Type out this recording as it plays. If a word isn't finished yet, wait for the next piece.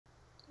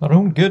I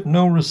don't get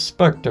no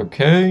respect,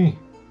 okay?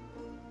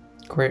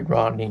 Great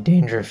Rodney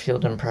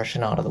Dangerfield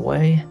impression out of the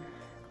way.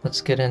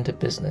 Let's get into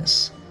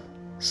business.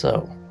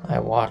 So, I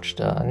watched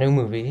a new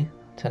movie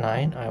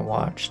tonight. I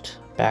watched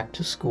Back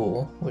to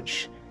School,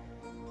 which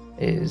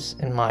is,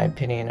 in my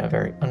opinion, a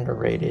very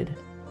underrated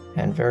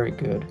and very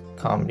good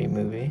comedy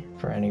movie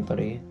for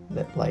anybody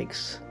that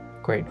likes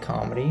great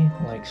comedy,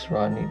 likes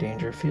Rodney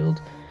Dangerfield,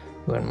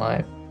 who in my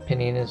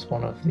opinion is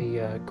one of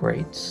the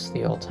greats,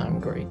 the all-time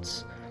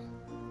greats.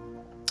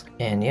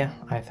 And yeah,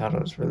 I thought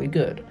it was really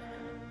good.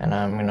 And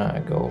I'm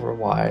gonna go over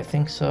why I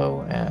think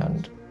so,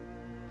 and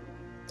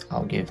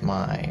I'll give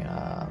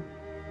my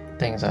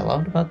things I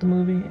loved about the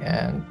movie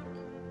and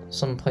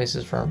some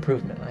places for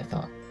improvement, I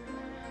thought.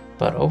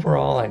 But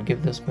overall, I'd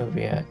give this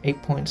movie a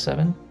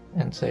 8.7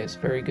 and say it's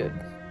very good.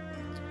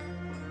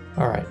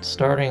 Alright,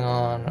 starting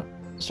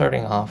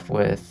off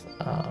with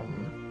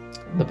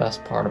the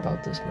best part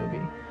about this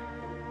movie.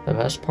 The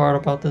best part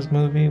about this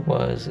movie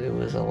was it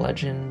was a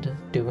legend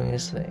doing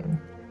his thing.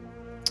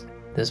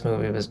 This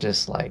movie was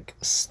just like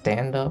a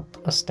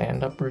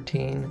stand-up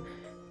routine,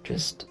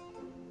 just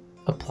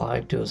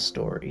applied to a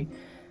story.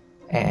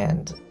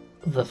 And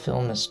the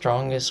film is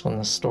strongest when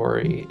the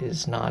story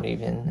is not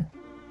even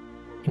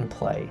in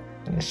play.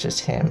 And it's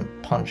just him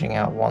punching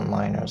out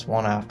one-liners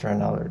one after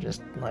another,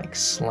 just like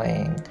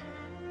slaying,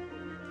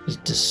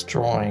 just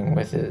destroying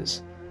with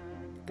his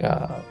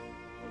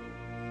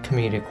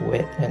comedic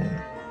wit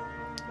and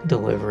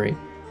delivery.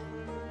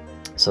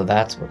 So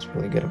that's what's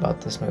really good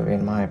about this movie,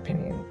 in my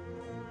opinion.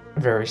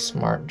 Very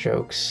smart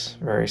jokes,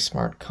 very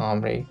smart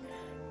comedy,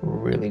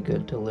 really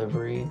good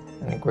delivery,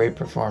 and a great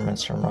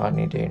performance from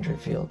Rodney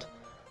Dangerfield,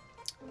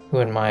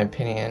 who in my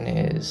opinion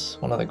is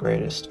one of the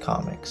greatest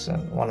comics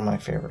and one of my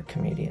favorite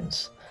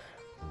comedians.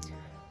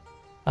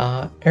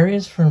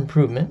 Areas for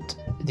improvement.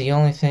 The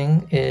only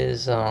thing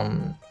is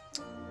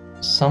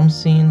some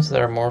scenes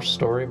that are more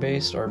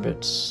story-based are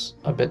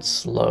a bit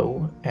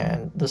slow,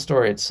 and the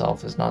story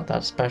itself is not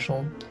that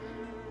special.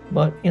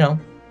 But, you know,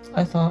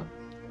 I thought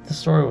the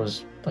story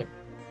was, like,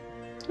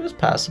 it was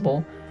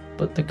passable,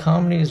 but the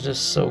comedy is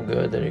just so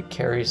good that it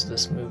carries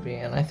this movie,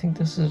 and I think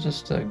this is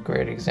just a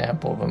great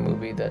example of a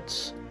movie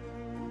that's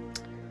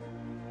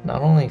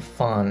not only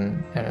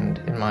fun and,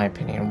 in my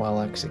opinion,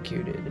 well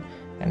executed,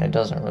 and it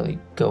doesn't really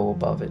go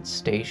above its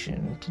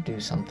station to do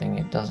something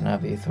it doesn't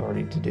have the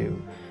authority to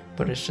do,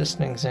 but it's just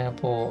an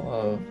example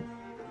of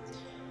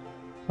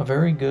a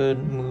very good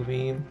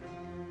movie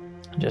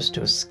just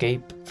to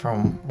escape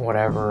from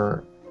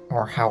whatever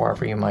or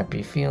however you might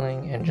be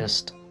feeling and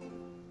just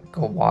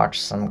go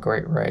watch some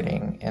great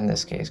writing, in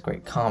this case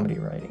great comedy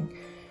writing.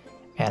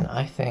 And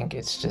I think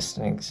it's just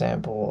an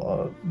example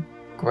of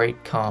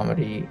great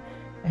comedy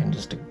and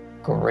just a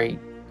great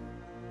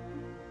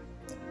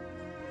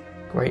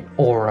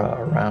aura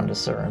around a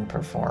certain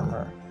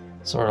performer,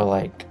 sort of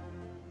like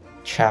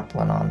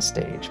Chaplin on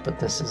stage, but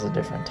this is a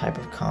different type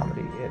of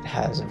comedy. It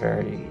has a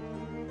very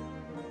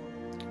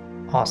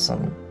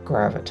awesome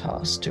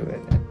gravitas to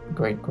it,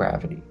 great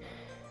gravity.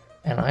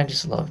 And I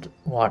just loved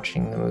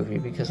watching the movie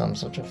because I'm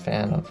such a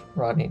fan of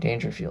Rodney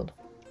Dangerfield.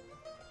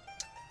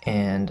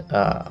 And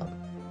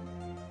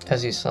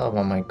as you saw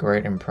by my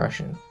great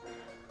impression.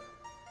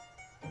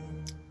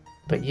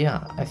 But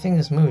yeah, I think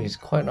this movie is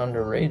quite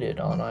underrated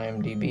on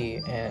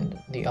IMDb and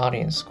the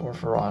audience score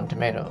for Rotten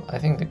Tomatoes. I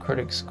think the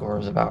critic score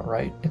is about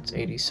right. It's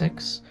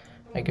 86.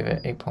 I give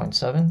it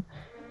 8.7.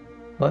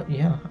 But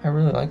yeah, I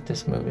really like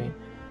this movie.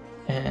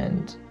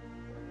 And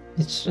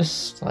it's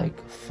just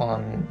like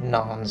fun,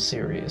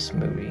 non-serious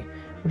movie,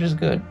 which is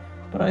good.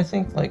 But I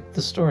think like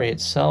the story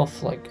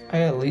itself, like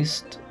I at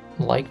least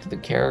liked the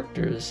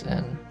characters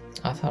and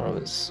I thought it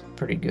was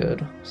pretty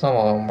good. Some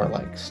of them were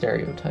like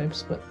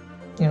stereotypes, but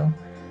you know,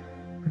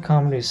 the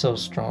comedy is so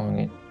strong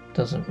it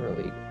doesn't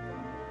really,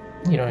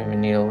 you don't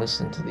even need to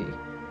listen to the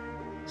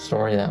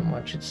story that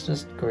much. It's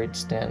just great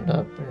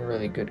stand-up and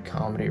really good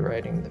comedy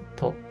writing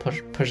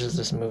that pushes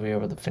this movie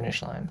over the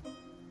finish line.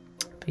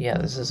 But yeah,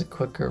 this is a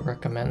quicker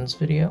recommends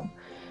video,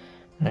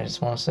 and I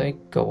just want to say,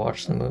 go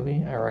watch the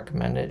movie. I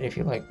recommend it if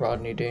you like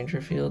Rodney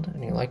Dangerfield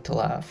and you like to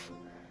laugh.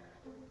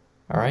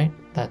 Alright,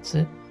 that's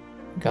it.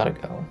 Gotta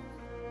go.